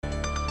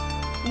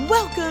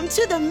Welcome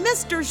to the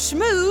Mr.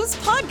 Schmooze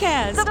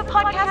podcast. The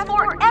podcast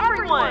for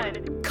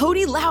everyone.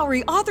 Cody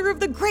Lowry, author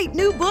of the great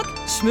new book,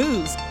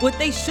 Schmooze, What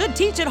They Should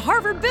Teach at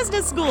Harvard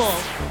Business School.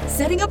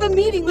 Setting up a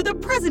meeting with the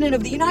President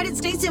of the United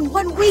States in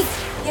 1 week.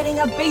 Getting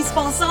a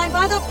baseball signed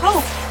by the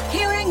Pope.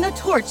 Carrying the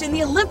torch in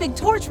the Olympic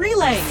torch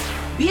relay.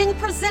 Being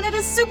presented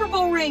a Super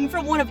Bowl ring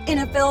from one of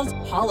NFL's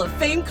Hall of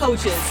Fame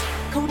coaches.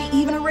 Cody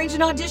even arranged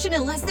an audition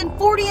in less than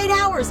 48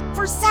 hours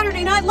for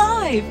Saturday Night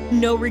Live.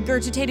 No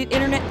regurgitated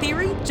internet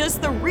theory,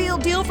 just the real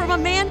deal from a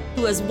man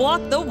who has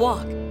walked the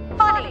walk.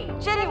 Funny,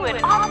 genuine,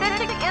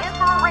 authentic,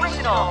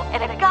 inspirational,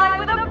 and a guy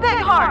with a big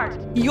heart.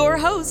 Your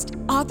host,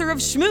 author of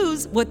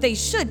Schmooze, What They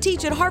Should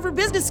Teach at Harvard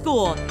Business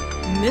School,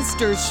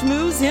 Mr.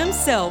 Schmooze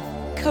himself,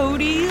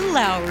 Cody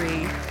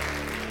Lowry.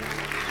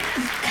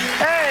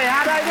 Hey,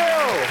 how'd I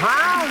do,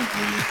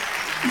 huh?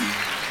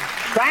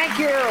 Thank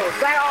you.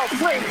 Oh,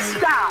 please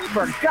stop,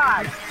 for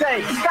God's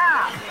sake,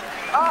 stop.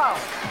 Oh,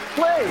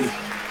 please,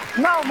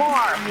 no more.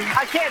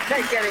 I can't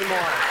take any more.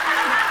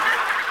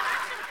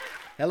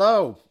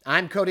 Hello,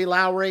 I'm Cody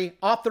Lowry,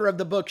 author of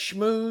the book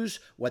Schmooze,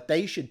 What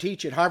They Should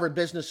Teach at Harvard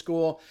Business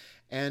School,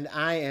 and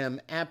I am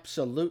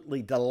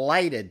absolutely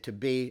delighted to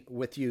be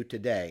with you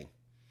today.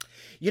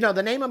 You know,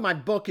 the name of my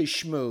book is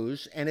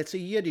Schmooze, and it's a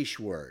Yiddish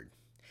word.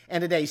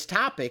 And today's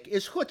topic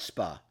is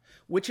Chutzpah,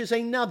 which is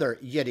another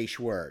Yiddish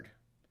word.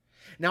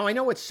 Now, I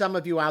know what some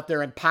of you out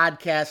there in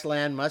podcast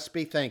land must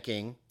be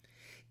thinking.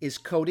 Is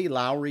Cody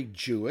Lowry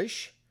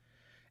Jewish?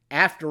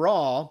 After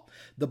all,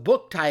 the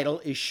book title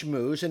is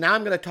Schmooze, and now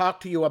I'm going to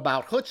talk to you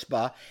about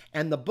Chutzpah,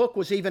 and the book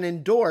was even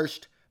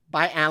endorsed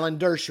by Alan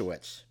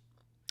Dershowitz.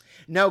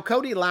 No,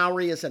 Cody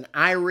Lowry is an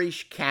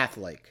Irish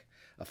Catholic,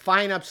 a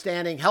fine,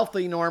 upstanding,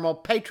 healthy, normal,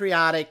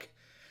 patriotic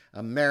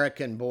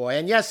American boy.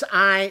 And yes,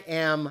 I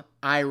am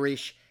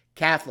Irish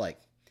Catholic.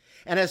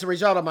 And as a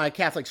result of my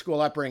Catholic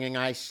school upbringing,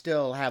 I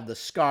still have the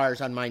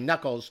scars on my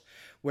knuckles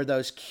where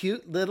those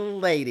cute little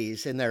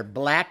ladies in their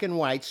black and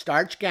white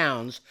starch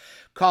gowns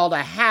called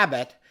a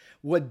habit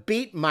would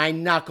beat my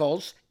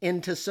knuckles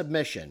into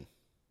submission.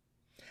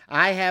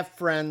 I have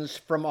friends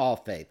from all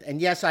faith. And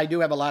yes, I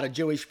do have a lot of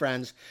Jewish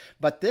friends.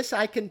 But this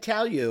I can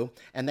tell you,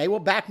 and they will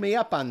back me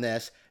up on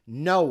this,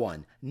 no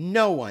one,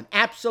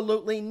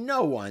 absolutely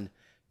no one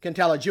can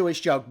tell a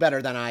Jewish joke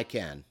better than I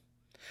can.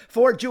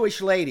 4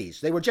 Jewish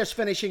ladies. They were just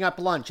finishing up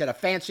lunch at a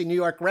fancy New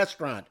York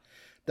restaurant.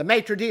 The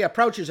maitre d'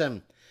 approaches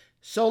them.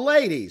 So,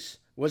 ladies,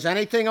 was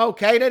anything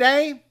okay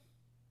today?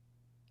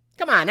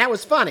 Come on, that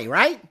was funny,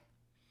 right?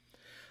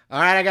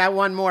 All right, I got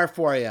one more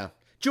for you.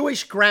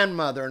 Jewish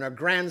grandmother and her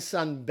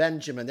grandson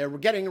Benjamin. They were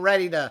getting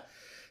ready to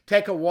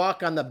take a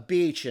walk on the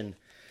beach, and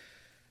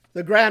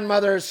the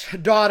grandmother's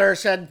daughter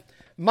said,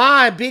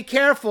 "Ma, be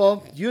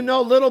careful. You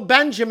know little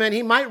Benjamin,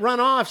 he might run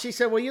off." She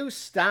said, "Will you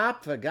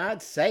stop? For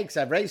God's sakes,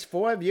 I've raised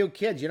 4 of you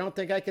kids. You don't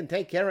think I can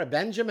take care of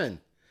Benjamin?"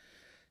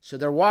 So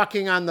they're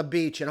walking on the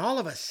beach, and all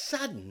of a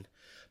sudden,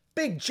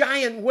 big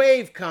giant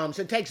wave comes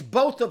and takes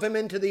both of them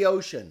into the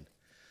ocean.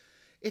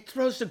 It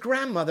throws the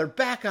grandmother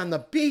back on the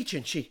beach,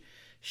 and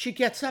she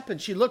gets up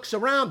and she looks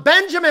around.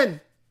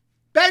 "Benjamin!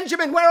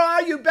 Benjamin, where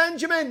are you,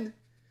 Benjamin?"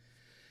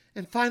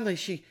 And finally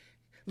she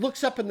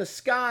looks up in the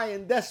sky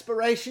in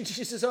desperation.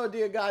 She says, "Oh,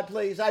 dear God,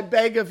 please, I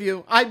beg of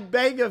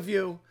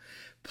you,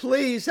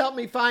 please help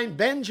me find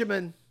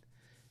Benjamin."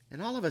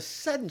 And all of a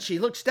sudden, she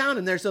looks down,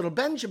 and there's little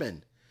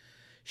Benjamin.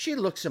 She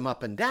looks him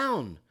up and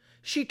down.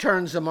 She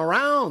turns him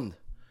around.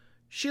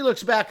 She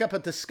looks back up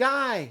at the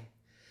sky.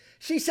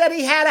 She said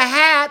he had a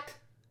hat.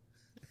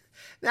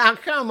 Now,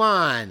 come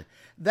on.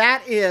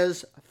 That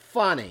is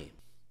funny.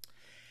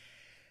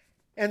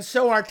 And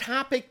so our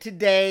topic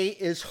today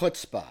is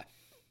chutzpah.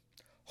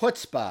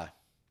 Chutzpah,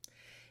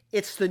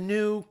 it's the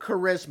new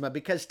charisma,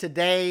 because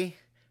today,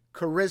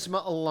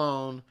 charisma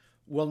alone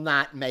will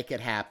not make it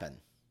happen.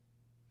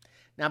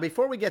 Now,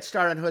 before we get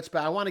started on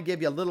chutzpah, I want to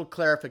give you a little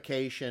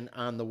clarification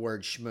on the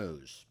word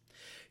schmooze.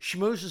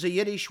 Schmooze is a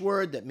Yiddish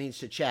word that means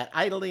to chat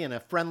idly in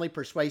a friendly,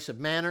 persuasive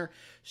manner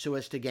so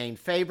as to gain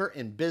favor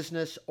in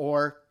business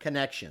or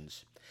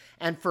connections.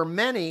 And for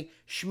many,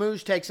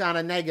 schmooze takes on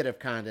a negative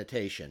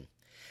connotation.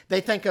 They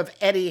think of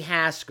Eddie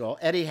Haskell.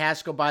 Eddie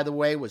Haskell, by the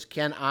way, was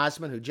Ken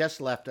Osmond, who just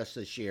left us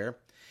this year.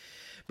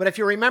 But if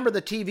you remember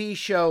the TV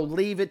show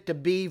Leave It to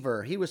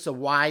Beaver, he was the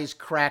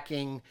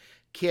wise-cracking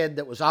kid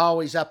that was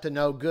always up to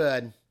no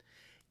good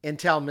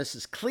until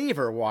Mrs.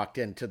 Cleaver walked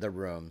into the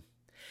room.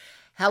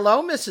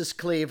 "Hello, Mrs.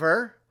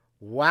 Cleaver.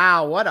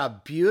 Wow, what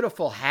a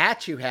beautiful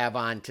hat you have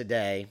on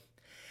today."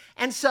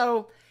 And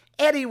so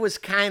Eddie was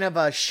kind of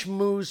a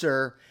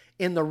schmoozer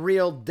in the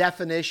real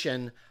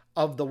definition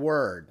of the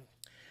word.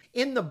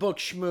 In the book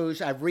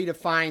Schmooze, I've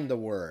redefined the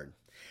word.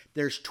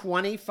 There's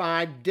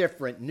 25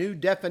 different new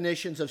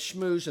definitions of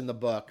schmooze in the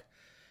book.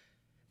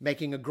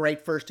 Making a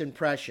great first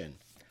impression,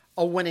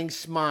 a winning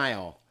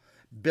smile,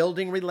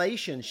 building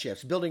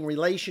relationships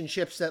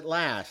that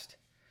last,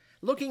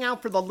 looking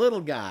out for the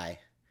little guy,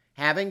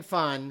 having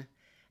fun,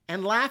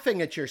 and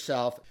laughing at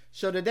yourself.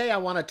 So today I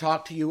want to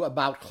talk to you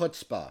about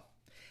chutzpah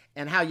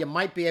and how you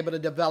might be able to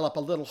develop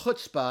a little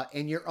chutzpah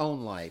in your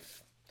own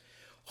life.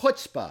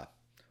 Chutzpah.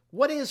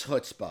 What is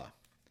chutzpah?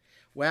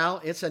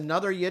 Well, it's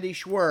another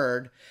Yiddish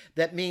word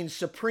that means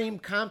supreme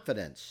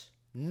confidence,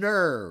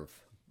 nerve,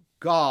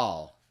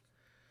 gall.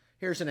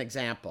 Here's an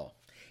example.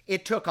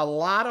 It took a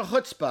lot of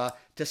chutzpah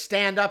to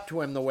stand up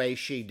to him the way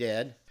she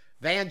did.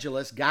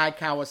 Evangelist Guy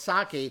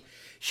Kawasaki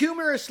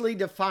humorously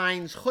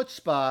defines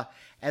chutzpah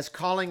as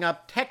calling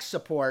up tech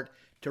support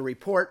to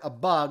report a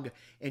bug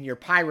in your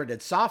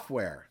pirated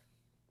software.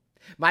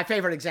 My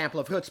favorite example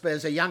of chutzpah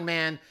is a young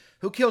man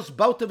who kills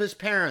both of his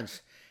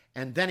parents,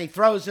 and then he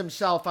throws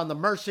himself on the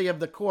mercy of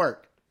the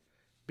court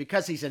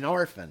because he's an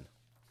orphan.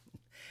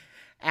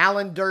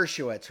 Alan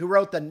Dershowitz, who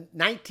wrote the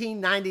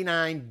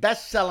 1999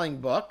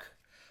 best-selling book,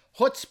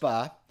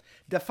 Chutzpah,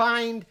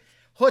 defined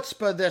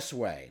chutzpah this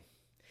way.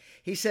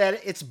 He said,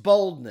 it's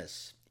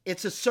boldness,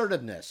 it's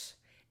assertiveness,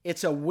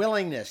 it's a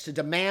willingness to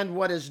demand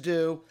what is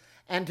due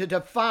and to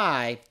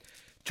defy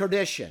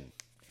tradition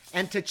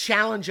and to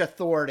challenge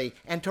authority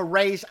and to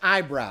raise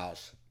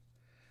eyebrows.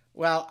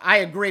 Well, I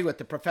agree with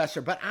the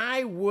professor, but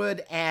I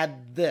would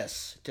add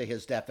this to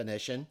his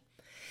definition.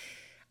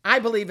 I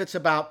believe it's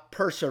about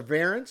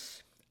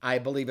perseverance. I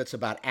believe it's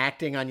about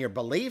acting on your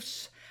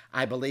beliefs.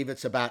 I believe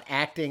it's about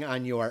acting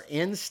on your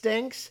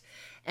instincts.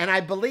 And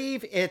I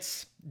believe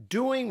it's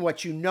doing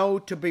what you know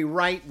to be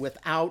right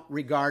without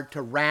regard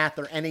to wrath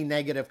or any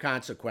negative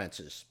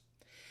consequences.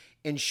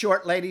 In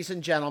short, ladies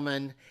and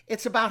gentlemen,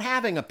 it's about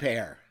having a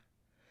pair.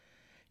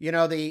 You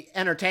know, the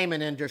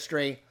entertainment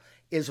industry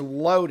is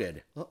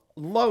loaded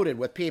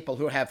with people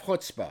who have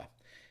chutzpah,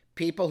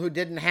 people who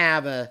didn't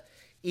have an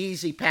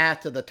easy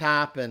path to the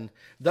top, and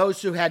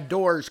those who had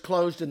doors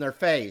closed in their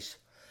face.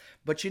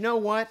 But you know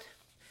what?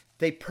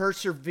 They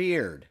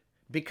persevered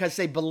because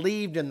they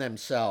believed in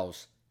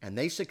themselves, and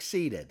they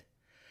succeeded.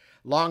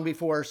 Long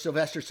before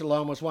Sylvester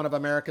Stallone was one of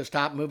America's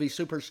top movie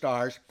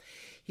superstars,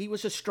 he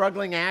was a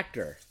struggling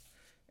actor.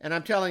 And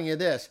I'm telling you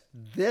this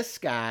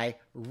guy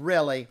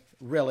really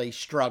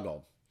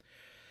struggled.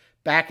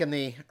 Back in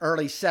the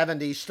early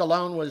 70s,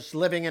 Stallone was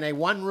living in a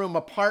one-room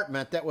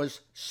apartment that was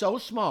so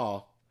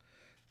small,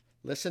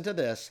 listen to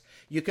this,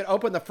 you could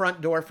open the front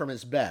door from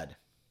his bed.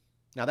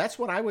 Now that's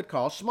what I would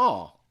call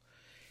small.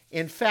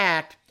 In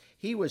fact,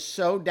 he was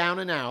so down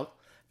and out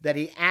that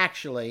he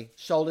actually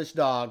sold his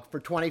dog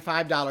for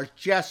 $25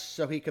 just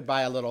so he could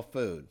buy a little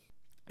food.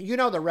 You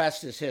know the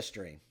rest is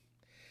history.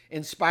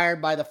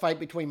 Inspired by the fight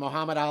between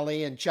Muhammad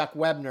Ali and Chuck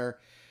Webner,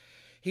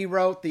 he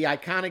wrote the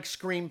iconic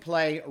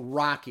screenplay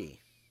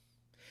Rocky.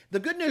 The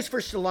good news for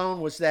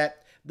Stallone was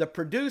that the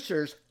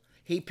producers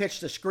he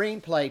pitched the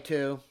screenplay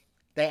to,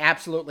 they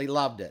absolutely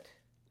loved it.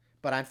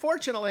 But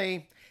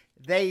unfortunately,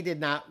 they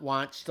did not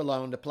want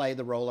Stallone to play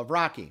the role of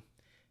Rocky.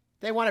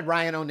 They wanted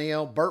Ryan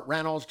O'Neal, Burt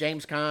Reynolds,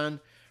 James Caan,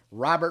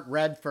 Robert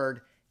Redford,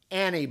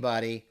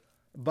 anybody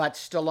but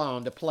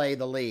Stallone to play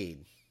the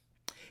lead.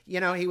 You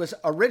know, he was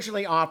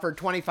originally offered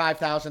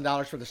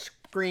 $25,000 for the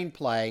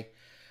screenplay,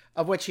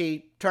 of which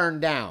he turned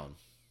down.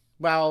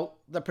 Well,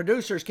 the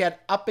producers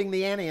kept upping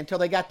the ante until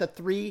they got to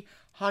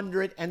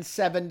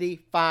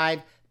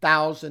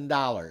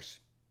 $375,000.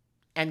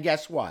 And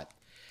guess what?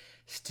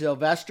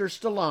 Sylvester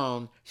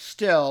Stallone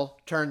still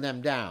turned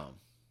them down.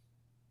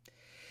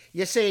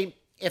 You see,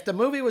 if the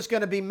movie was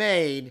going to be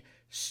made,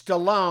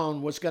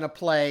 Stallone was going to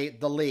play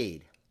the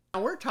lead.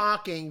 Now we're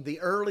talking the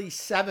early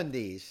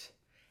 70s,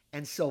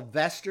 and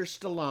Sylvester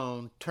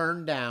Stallone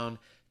turned down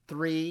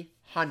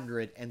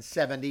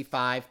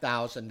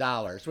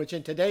 $375,000, which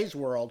in today's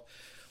world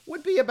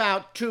would be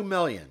about $2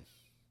 million.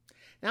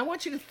 Now I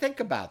want you to think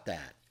about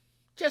that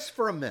just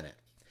for a minute.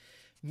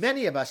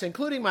 Many of us,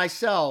 including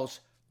myself,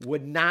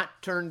 would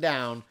not turn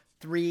down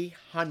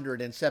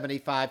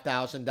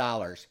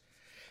 $375,000.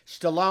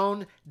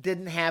 Stallone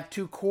didn't have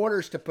two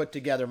quarters to put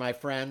together, my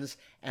friends,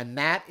 and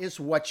that is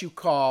what you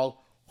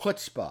call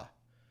chutzpah.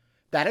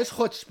 That is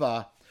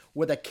chutzpah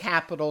with a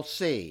capital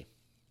C.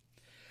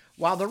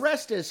 While the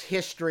rest is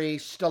history,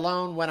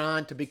 Stallone went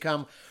on to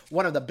become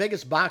one of the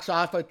biggest box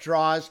office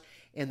draws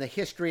in the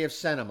history of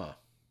cinema.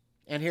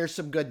 And here's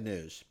some good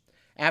news.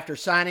 After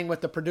signing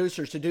with the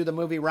producers to do the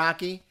movie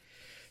Rocky,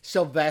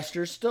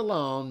 Sylvester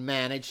Stallone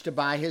managed to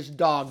buy his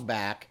dog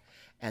back,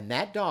 and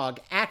that dog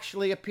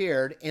actually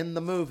appeared in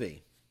the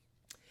movie.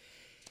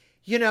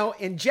 You know,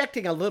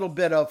 injecting a little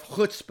bit of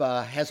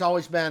chutzpah has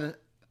always been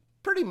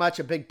pretty much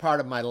a big part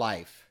of my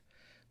life.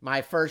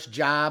 My first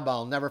job,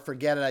 I'll never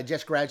forget it. I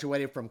just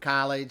graduated from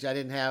college. I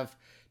didn't have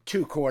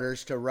two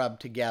quarters to rub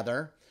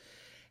together.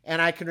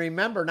 And I can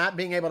remember not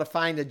being able to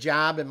find a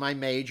job in my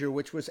major,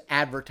 which was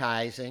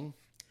advertising.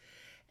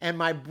 And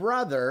my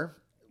brother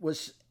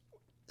was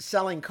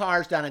selling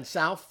cars down in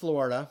South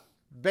Florida,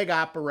 big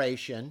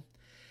operation.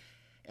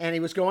 And he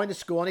was going to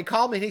school, and he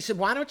called me and he said,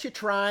 why don't you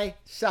try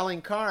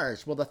selling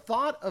cars? Well, the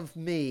thought of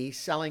me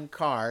selling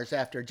cars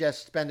after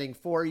just spending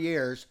 4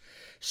 years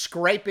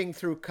scraping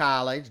through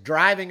college,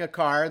 driving a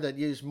car that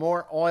used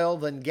more oil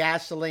than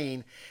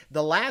gasoline,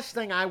 the last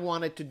thing I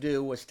wanted to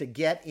do was to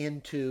get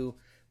into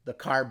the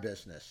car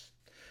business.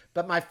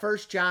 But my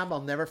first job,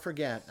 I'll never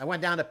forget. I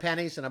went down to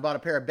Penny's and I bought a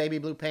pair of baby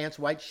blue pants,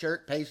 white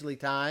shirt, paisley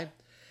tie.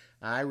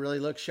 I really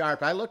looked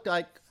sharp. I looked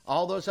like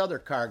all those other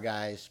car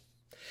guys.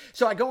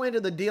 So I go into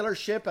the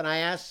dealership and I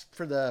ask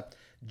for the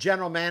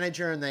general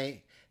manager, and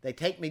they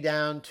take me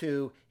down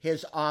to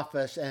his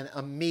office, and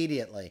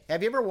immediately,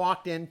 have you ever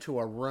walked into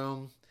a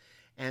room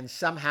and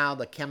somehow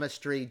the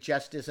chemistry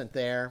just isn't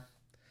there?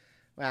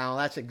 Well,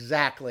 that's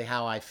exactly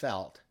how I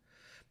felt.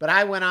 But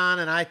I went on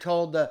and I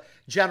told the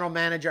general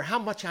manager how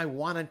much I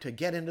wanted to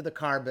get into the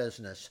car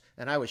business.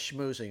 And I was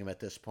schmoozing him at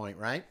this point,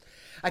 right?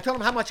 I told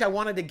him how much I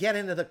wanted to get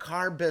into the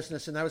car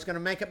business and I was going to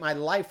make it my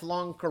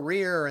lifelong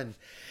career.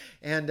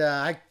 And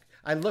I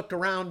looked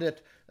around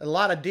at a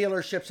lot of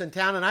dealerships in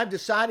town, and I've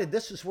decided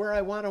this is where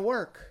I want to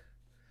work.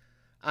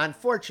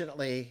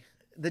 Unfortunately,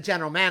 the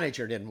general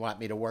manager didn't want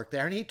me to work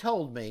there, and he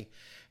told me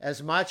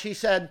as much. He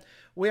said,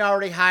 we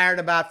already hired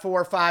about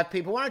 4 or 5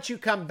 people. Why don't you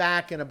come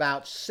back in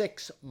about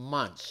 6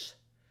 months?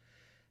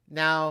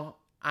 Now,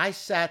 I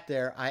sat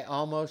there. I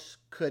almost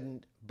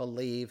couldn't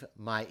believe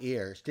my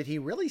ears. Did he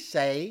really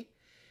say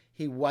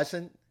he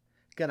wasn't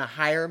going to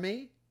hire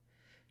me?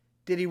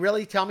 Did he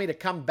really tell me to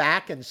come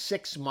back in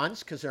 6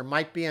 months because there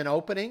might be an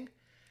opening?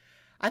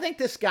 I think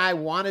this guy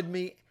wanted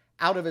me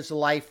out of his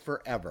life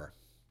forever.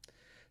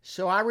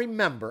 So I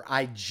remember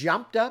I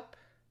jumped up,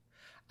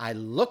 I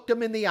looked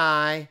him in the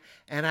eye,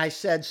 and I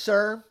said,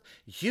 sir,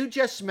 you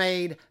just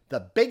made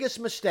the biggest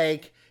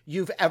mistake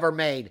you've ever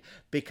made,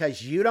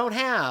 because you don't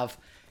have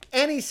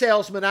any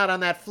salesman out on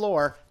that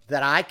floor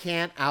that I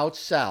can't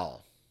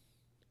outsell.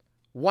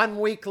 1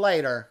 week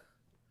later,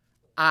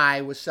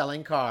 I was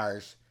selling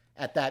cars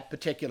at that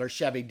particular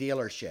Chevy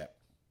dealership.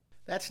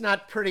 That's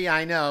not pretty,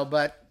 I know,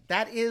 but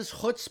that is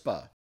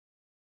chutzpah.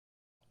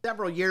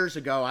 Several years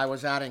ago, I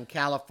was out in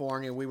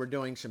California. We were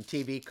doing some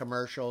TV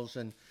commercials,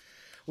 and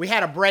we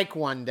had a break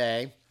one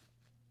day,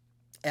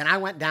 and I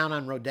went down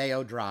on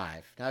Rodeo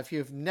Drive. Now, if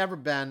you've never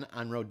been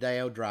on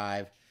Rodeo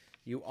Drive,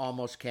 you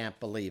almost can't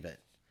believe it.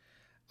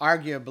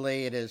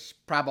 Arguably, it is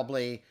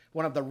probably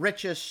one of the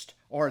richest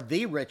or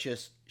the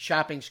richest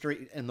shopping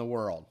street in the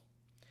world.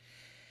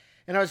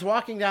 And I was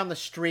walking down the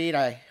street.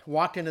 I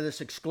walked into this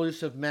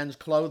exclusive men's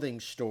clothing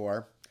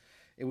store.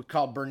 It was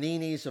called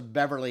Bernini's of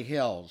Beverly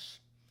Hills.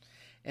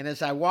 And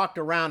as I walked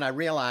around, I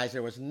realized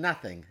there was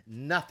nothing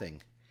in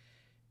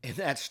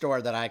that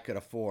store that I could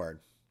afford.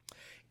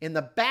 In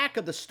the back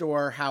of the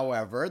store,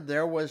 however,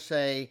 there was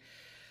a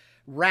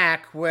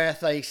rack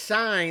with a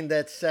sign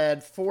that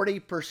said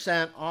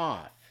 40%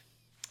 off.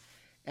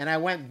 And I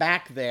went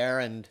back there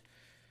and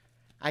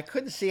I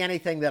couldn't see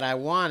anything that I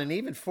wanted, and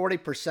even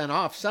 40%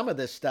 off, some of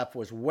this stuff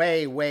was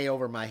way, way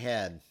over my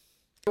head.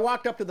 I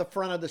walked up to the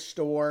front of the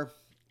store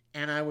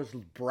and I was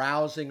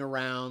browsing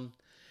around,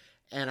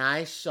 and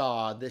I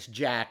saw this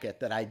jacket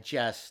that I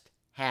just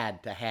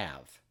had to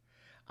have.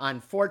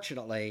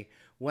 Unfortunately,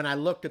 when I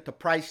looked at the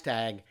price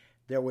tag,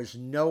 there was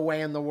no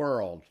way in the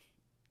world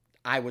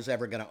I was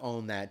ever going to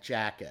own that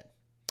jacket.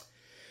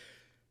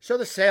 So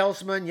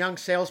the young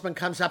salesman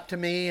comes up to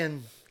me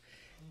and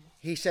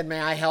he said, may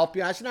I help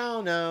you? I said,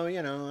 no,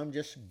 I'm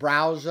just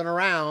browsing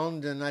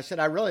around. And I said,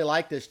 I really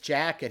like this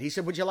jacket. He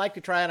said, would you like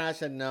to try it on? I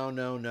said,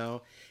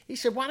 no. He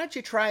said, why don't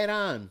you try it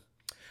on?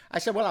 I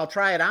said, well, I'll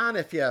try it on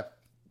if you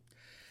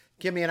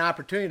give me an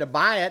opportunity to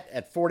buy it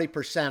at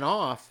 40%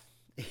 off.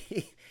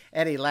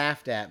 And he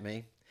laughed at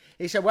me.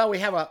 He said, well, we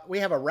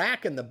have a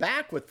rack in the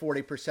back with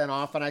 40%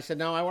 off. And I said,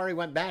 no, I already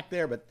went back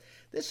there, but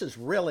this is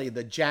really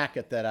the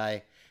jacket that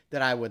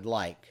I would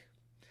like.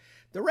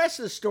 The rest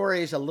of the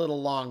story is a little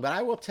long, but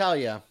I will tell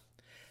you,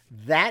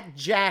 that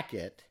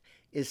jacket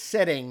is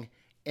sitting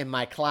in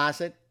my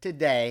closet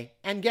today,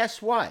 and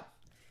guess what?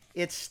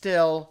 It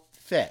still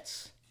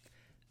fits.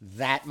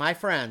 That, my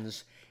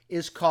friends,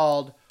 is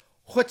called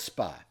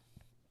chutzpah.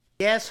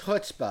 Yes,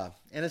 chutzpah.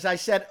 And as I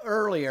said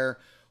earlier,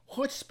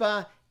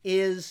 chutzpah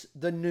is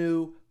the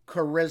new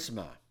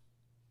charisma.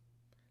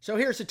 So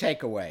here's the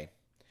takeaway.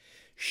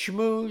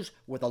 Schmooze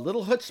with a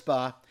little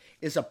chutzpah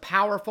is a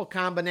powerful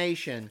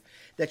combination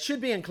that should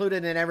be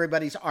included in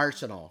everybody's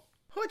arsenal.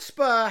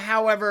 Chutzpah,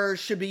 however,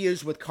 should be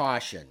used with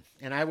caution,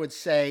 and I would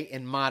say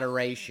in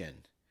moderation.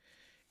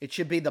 It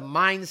should be the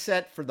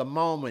mindset for the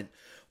moment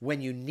when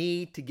you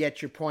need to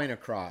get your point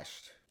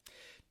across.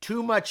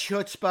 Too much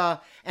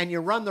chutzpah, and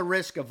you run the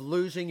risk of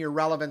losing your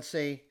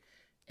relevancy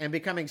and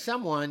becoming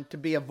someone to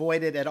be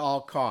avoided at all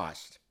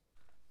costs.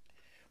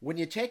 When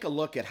you take a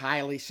look at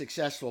highly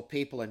successful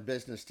people in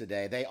business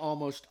today, they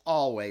almost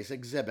always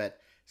exhibit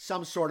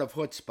some sort of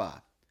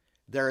chutzpah.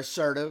 They're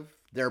assertive,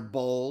 they're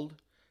bold,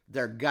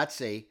 they're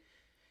gutsy,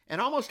 and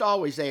almost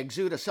always they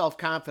exude a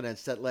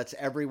self-confidence that lets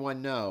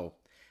everyone know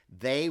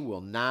they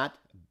will not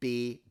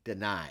be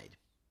denied.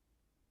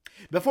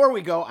 Before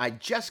we go, I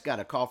just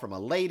got a call from a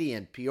lady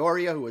in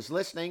Peoria who was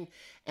listening,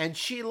 and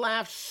she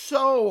laughed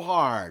so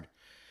hard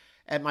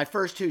at my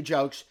first 2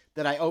 jokes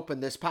that I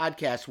opened this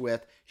podcast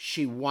with.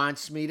 She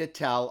wants me to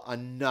tell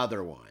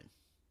another one.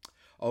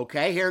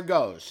 Okay, here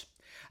goes.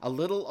 A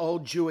little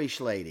old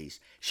Jewish lady.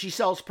 She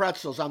sells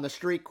pretzels on the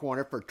street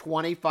corner for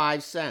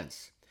 25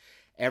 cents.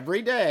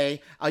 Every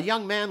day, a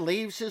young man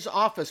leaves his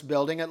office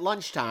building at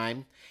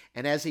lunchtime,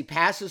 and as he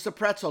passes the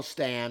pretzel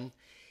stand,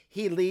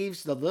 he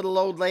leaves the little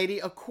old lady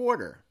a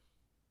quarter.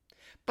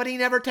 But he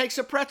never takes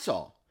a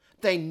pretzel.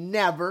 They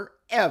never,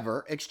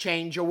 ever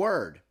exchange a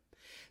word.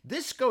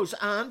 This goes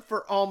on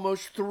for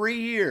almost 3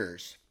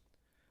 years.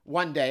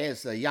 One day,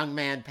 as the young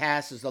man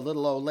passes the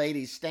little old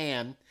lady's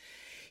stand,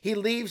 he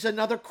leaves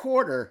another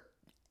quarter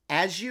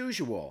as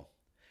usual.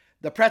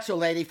 The pretzel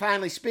lady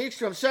finally speaks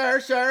to him.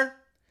 Sir,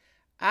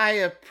 I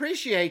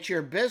appreciate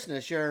your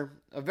business. You're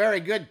a very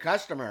good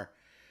customer.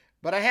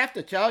 But I have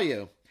to tell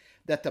you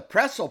that the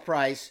pretzel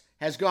price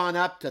has gone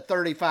up to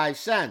 35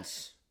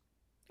 cents.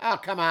 Oh,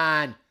 come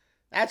on.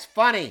 That's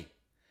funny.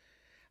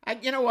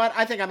 You know what?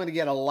 I think I'm going to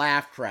get a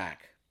laugh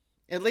track.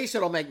 At least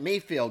it'll make me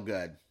feel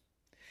good.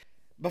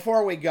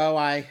 Before we go,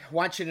 I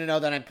want you to know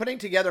that I'm putting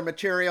together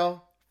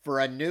material for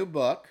a new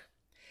book,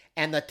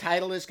 and the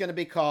title is going to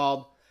be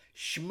called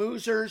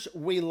Schmoozers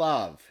We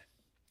Love.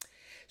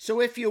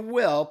 So if you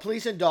will,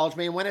 please indulge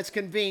me, and when it's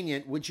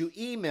convenient, would you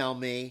email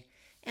me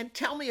and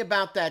tell me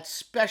about that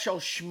special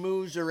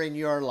schmoozer in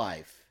your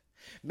life?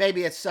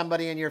 Maybe it's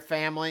somebody in your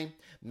family.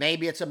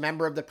 Maybe it's a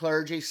member of the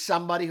clergy,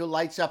 somebody who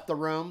lights up the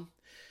room.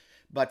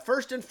 But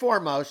first and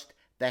foremost,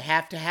 they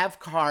have to have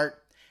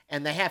heart,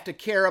 and they have to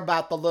care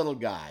about the little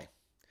guy.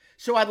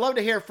 So I'd love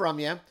to hear from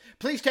you.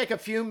 Please take a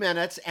few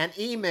minutes and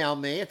email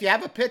me. If you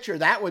have a picture,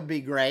 that would be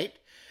great.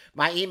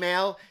 My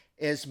email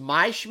is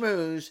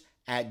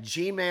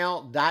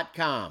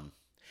myschmooze@gmail.com.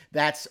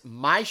 That's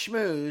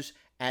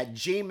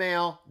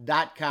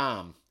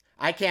myschmooze@gmail.com.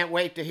 I can't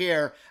wait to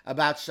hear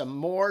about some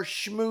more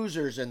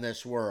schmoozers in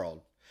this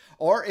world.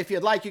 Or if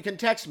you'd like, you can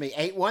text me,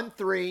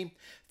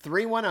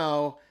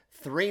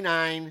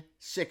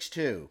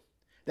 813-310-3962.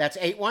 That's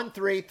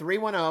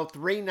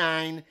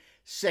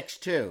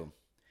 813-310-3962.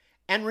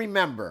 And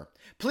remember,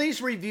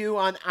 please review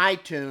on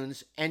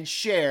iTunes and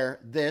share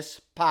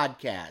this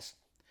podcast.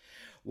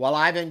 Well,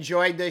 I've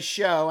enjoyed this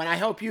show, and I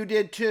hope you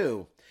did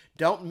too.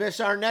 Don't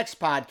miss our next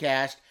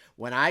podcast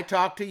when I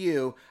talk to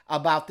you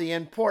about the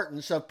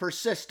importance of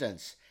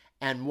persistence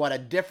and what a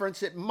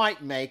difference it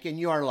might make in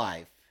your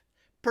life.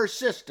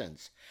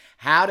 Persistence.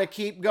 How to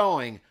keep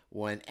going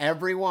when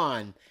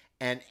everyone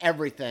and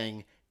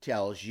everything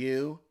tells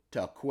you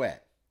to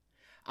quit.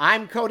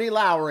 I'm Cody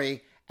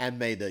Lowry, and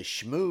may the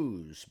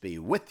schmooze be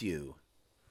with you.